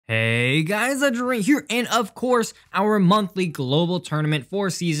Hey guys, Legendaray here, and of course, our monthly global tournament for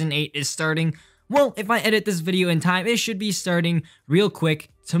Season 8 is starting. Well, if I edit this video in time, it should be starting real quick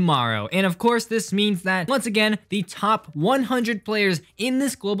tomorrow. And of course, this means that, once again, the top 100 players in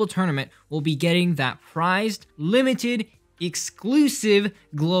this global tournament will be getting that prized, limited, exclusive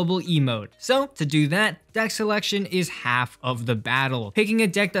global emote. So to do that, deck selection is half of the battle. Picking a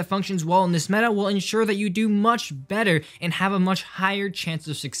deck that functions well in this meta will ensure that you do much better and have a much higher chance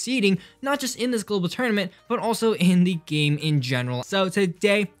of succeeding, not just in this global tournament, but also in the game in general. So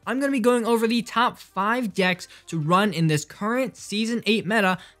today, I'm going to be going over the top 5 decks to run in this current Season 8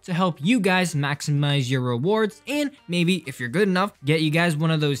 meta to help you guys maximize your rewards and maybe, if you're good enough, get you guys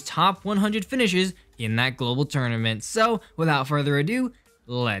one of those top 100 finishes in that global tournament. So without further ado,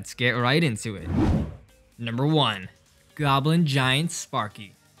 let's get right into it. Number 1, Goblin Giant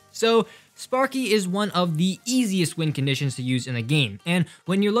Sparky. So Sparky is one of the easiest win conditions to use in the game, and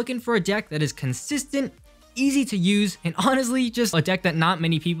when you're looking for a deck that is consistent, easy to use, and honestly just a deck that not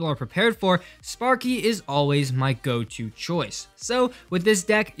many people are prepared for, Sparky is always my go-to choice. So with this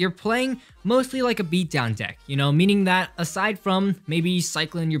deck, you're playing mostly like a beatdown deck, meaning that aside from maybe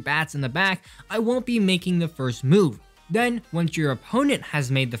cycling your bats in the back, I won't be making the first move. Then, once your opponent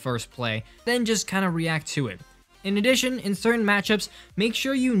has made the first play, then just kind of react to it. In addition, in certain matchups, make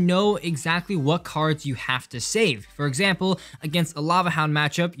sure you know exactly what cards you have to save. For example, against a Lava Hound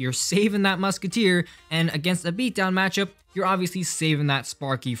matchup, you're saving that Musketeer, and against a beatdown matchup, you're obviously saving that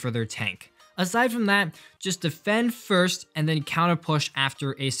Sparky for their tank. Aside from that, just defend first and then counter push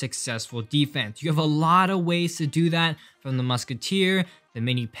after a successful defense. You have a lot of ways to do that, from the Musketeer, the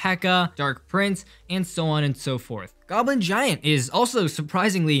Mini P.E.K.K.A, Dark Prince, and so on and so forth. Goblin Giant is also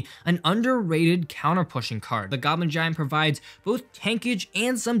surprisingly an underrated counter pushing card. The Goblin Giant provides both tankage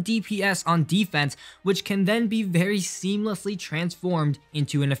and some DPS on defense, which can then be very seamlessly transformed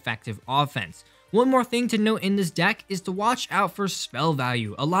into an effective offense. One more thing to note in this deck is to watch out for spell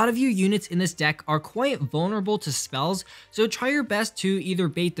value. A lot of you units in this deck are quite vulnerable to spells, so try your best to either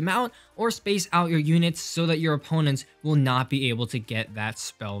bait them out or space out your units so that your opponents will not be able to get that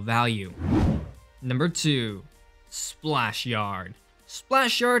spell value. Number 2, Splash Yard.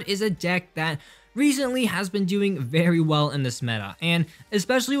 Splash Yard is a deck that recently has been doing very well in this meta, and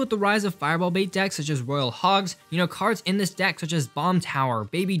especially with the rise of fireball bait decks such as Royal Hogs, cards in this deck such as Bomb Tower,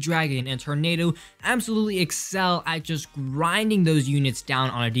 Baby Dragon, and Tornado absolutely excel at just grinding those units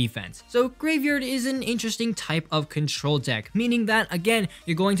down on a defense. So Graveyard is an interesting type of control deck, meaning that, again,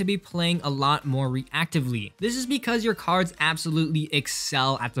 you're going to be playing a lot more reactively. This is because your cards absolutely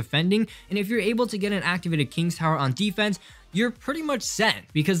excel at defending, and if you're able to get an activated King's Tower on defense, you're pretty much set,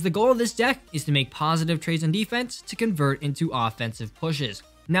 because the goal of this deck is to make positive trades on defense to convert into offensive pushes.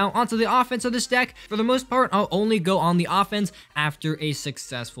 Now onto the offense of this deck. For the most part, I'll only go on the offense after a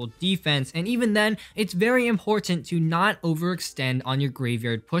successful defense, and even then, it's very important to not overextend on your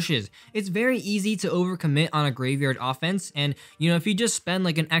graveyard pushes. It's very easy to overcommit on a graveyard offense, and if you just spend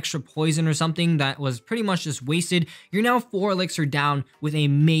like an extra poison or something that was pretty much just wasted, you're now 4 elixir down with a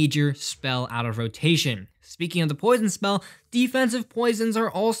major spell out of rotation. Speaking of the poison spell, defensive poisons are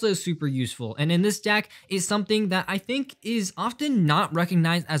also super useful, and in this deck is something that I think is often not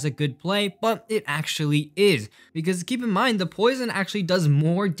recognized as a good play, but it actually is, because keep in mind, the poison actually does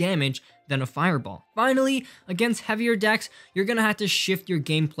more damage than a fireball. Finally, against heavier decks, you're gonna have to shift your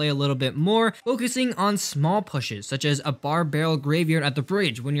gameplay a little bit more, focusing on small pushes, such as a bar barrel graveyard at the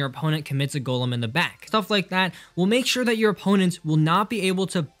bridge when your opponent commits a golem in the back. Stuff like that will make sure that your opponents will not be able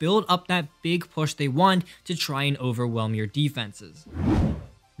to build up that big push they want to try and overwhelm your defenses.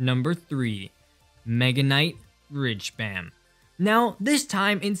 Number 3, Mega Knight Bridge Spam. Now, this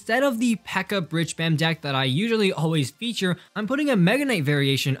time, instead of the P.E.K.K.A Bridge Spam deck that I usually always feature, I'm putting a Mega Knight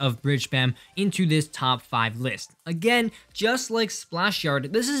variation of Bridge Spam into this top 5 list. Again, just like Splash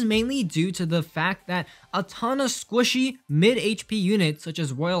Yard, this is mainly due to the fact that a ton of squishy mid-HP units such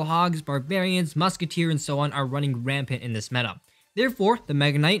as Royal Hogs, Barbarians, Musketeer, and so on are running rampant in this meta. Therefore, the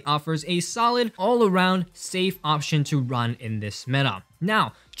Mega Knight offers a solid, all-around, safe option to run in this meta.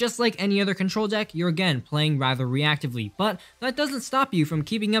 Now, just like any other control deck, you're again playing rather reactively, but that doesn't stop you from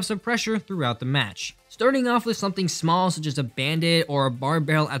keeping up some pressure throughout the match. Starting off with something small such as a bandit or a bar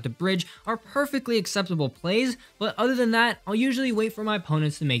barrel at the bridge are perfectly acceptable plays, but other than that, I'll usually wait for my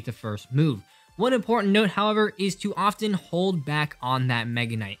opponents to make the first move. One important note, however, is to often hold back on that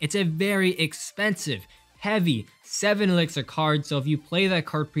Mega Knight. It's a very expensive, heavy 7 elixir card, so if you play that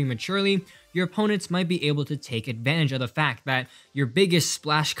card prematurely, your opponents might be able to take advantage of the fact that your biggest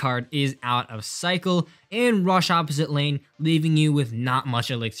splash card is out of cycle and rush opposite lane, leaving you with not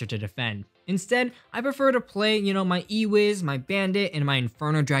much elixir to defend. Instead, I prefer to play, my E-Wiz, my Bandit, and my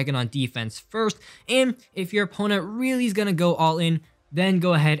Inferno Dragon on defense first, and if your opponent really is gonna go all in, then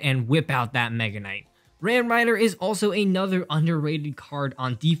go ahead and whip out that Mega Knight. Ram Rider is also another underrated card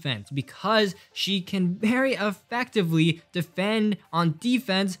on defense because she can very effectively defend on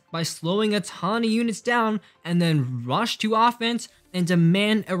defense by slowing a ton of units down and then rush to offense and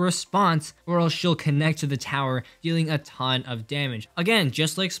demand a response, or else she'll connect to the tower, dealing a ton of damage. Again,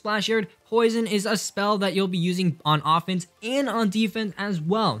 just like Splash Yard, Poison is a spell that you'll be using on offense and on defense as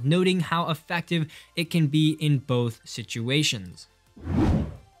well, noting how effective it can be in both situations.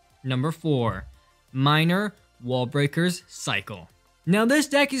 Number 4. Minor Wall Breakers Cycle. Now this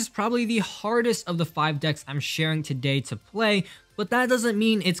deck is probably the hardest of the 5 decks I'm sharing today to play, but that doesn't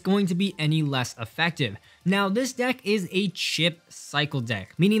mean it's going to be any less effective. Now this deck is a chip cycle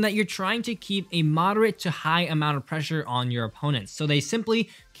deck, meaning that you're trying to keep a moderate to high amount of pressure on your opponents, so they simply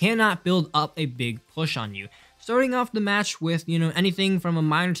cannot build up a big push on you. Starting off the match with, anything from a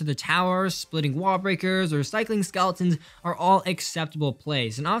miner to the tower, splitting wall breakers, or cycling skeletons are all acceptable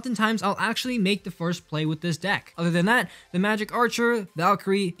plays, and oftentimes I'll actually make the first play with this deck. Other than that, the Magic Archer,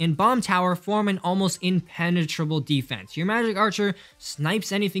 Valkyrie, and Bomb Tower form an almost impenetrable defense. Your Magic Archer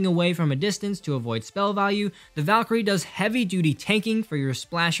snipes anything away from a distance to avoid spell value, the Valkyrie does heavy duty tanking for your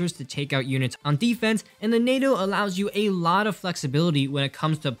splashers to take out units on defense, and the NATO allows you a lot of flexibility when it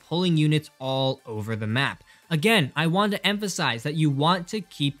comes to pulling units all over the map. Again, I want to emphasize that you want to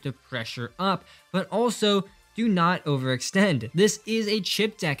keep the pressure up, but also do not overextend. This is a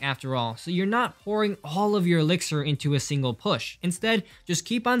chip deck after all, so you're not pouring all of your elixir into a single push. Instead, just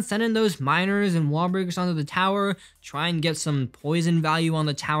keep on sending those miners and wall breakers onto the tower, try and get some poison value on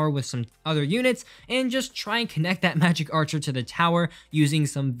the tower with some other units, and just try and connect that Magic Archer to the tower using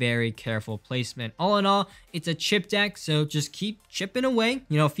some very careful placement. All in all, it's a chip deck, so just keep chipping away,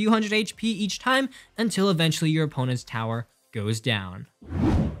 a few hundred HP each time until eventually your opponent's tower goes down.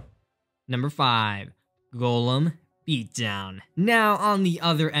 Number 5. Golem Beatdown. Now, on the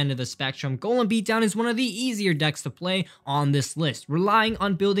other end of the spectrum, Golem Beatdown is one of the easier decks to play on this list, relying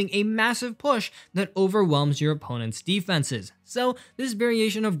on building a massive push that overwhelms your opponent's defenses. So, this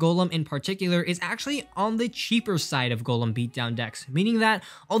variation of Golem in particular is actually on the cheaper side of Golem Beatdown decks, meaning that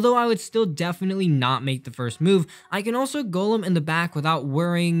although I would still definitely not make the first move, I can also Golem in the back without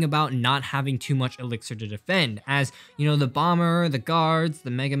worrying about not having too much elixir to defend, as, the Bomber, the Guards, the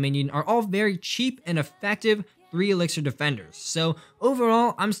Mega Minion are all very cheap and effective 3 elixir defenders. So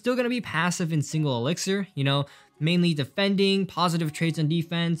overall, I'm still going to be passive in single elixir, mainly defending, positive trades on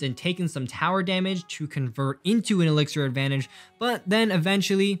defense, and taking some tower damage to convert into an elixir advantage, but then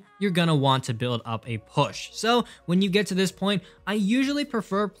eventually you're gonna want to build up a push. So when you get to this point, I usually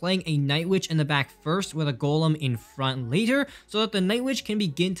prefer playing a Night Witch in the back first with a Golem in front later, so that the Night Witch can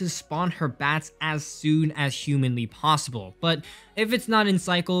begin to spawn her bats as soon as humanly possible. But if it's not in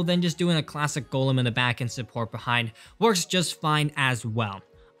cycle, then just doing a classic Golem in the back and support behind works just fine as well.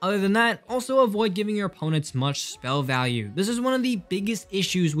 Other than that, also avoid giving your opponents much spell value. This is one of the biggest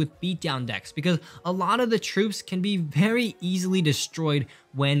issues with beatdown decks because a lot of the troops can be very easily destroyed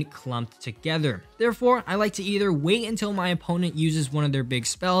when clumped together. Therefore, I like to either wait until my opponent uses one of their big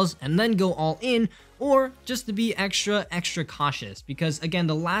spells and then go all in, or just to be extra cautious, because again,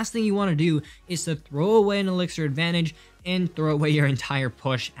 the last thing you want to do is to throw away an elixir advantage and throw away your entire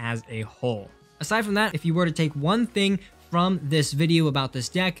push as a whole. Aside from that, if you were to take one thing from this video about this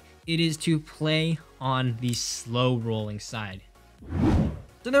deck, it is to play on the slow rolling side.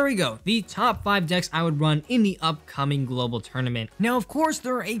 So there we go, the top 5 decks I would run in the upcoming global tournament. Now, of course,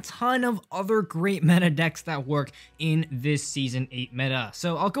 there are a ton of other great meta decks that work in this Season 8 meta.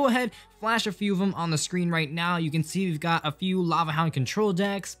 So I'll go ahead, flash a few of them on the screen right now. You can see we've got a few Lava Hound control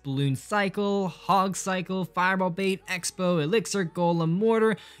decks, Balloon Cycle, Hog Cycle, Fireball Bait, Expo, Elixir, Golem,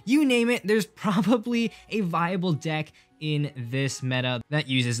 Mortar, you name it, there's probably a viable deck in this meta that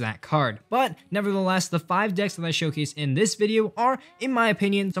uses that card. But nevertheless, the 5 decks that I showcase in this video are, in my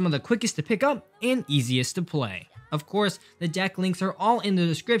opinion, some of the quickest to pick up and easiest to play. Of course, the deck links are all in the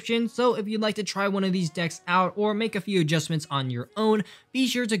description, so if you'd like to try one of these decks out or make a few adjustments on your own, be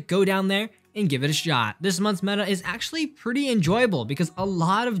sure to go down there and give it a shot. This month's meta is actually pretty enjoyable because a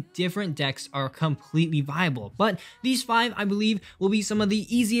lot of different decks are completely viable, but these 5, I believe, will be some of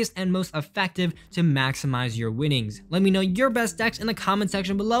the easiest and most effective to maximize your winnings. Let me know your best decks in the comment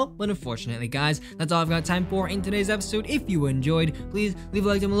section below, but unfortunately, guys, that's all I've got time for in today's episode. If you enjoyed, please leave a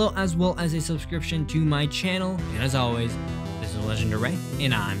like down below as well as a subscription to my channel, and as always, this is Legendaray,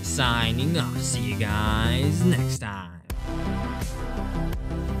 and I'm signing off. See you guys next time.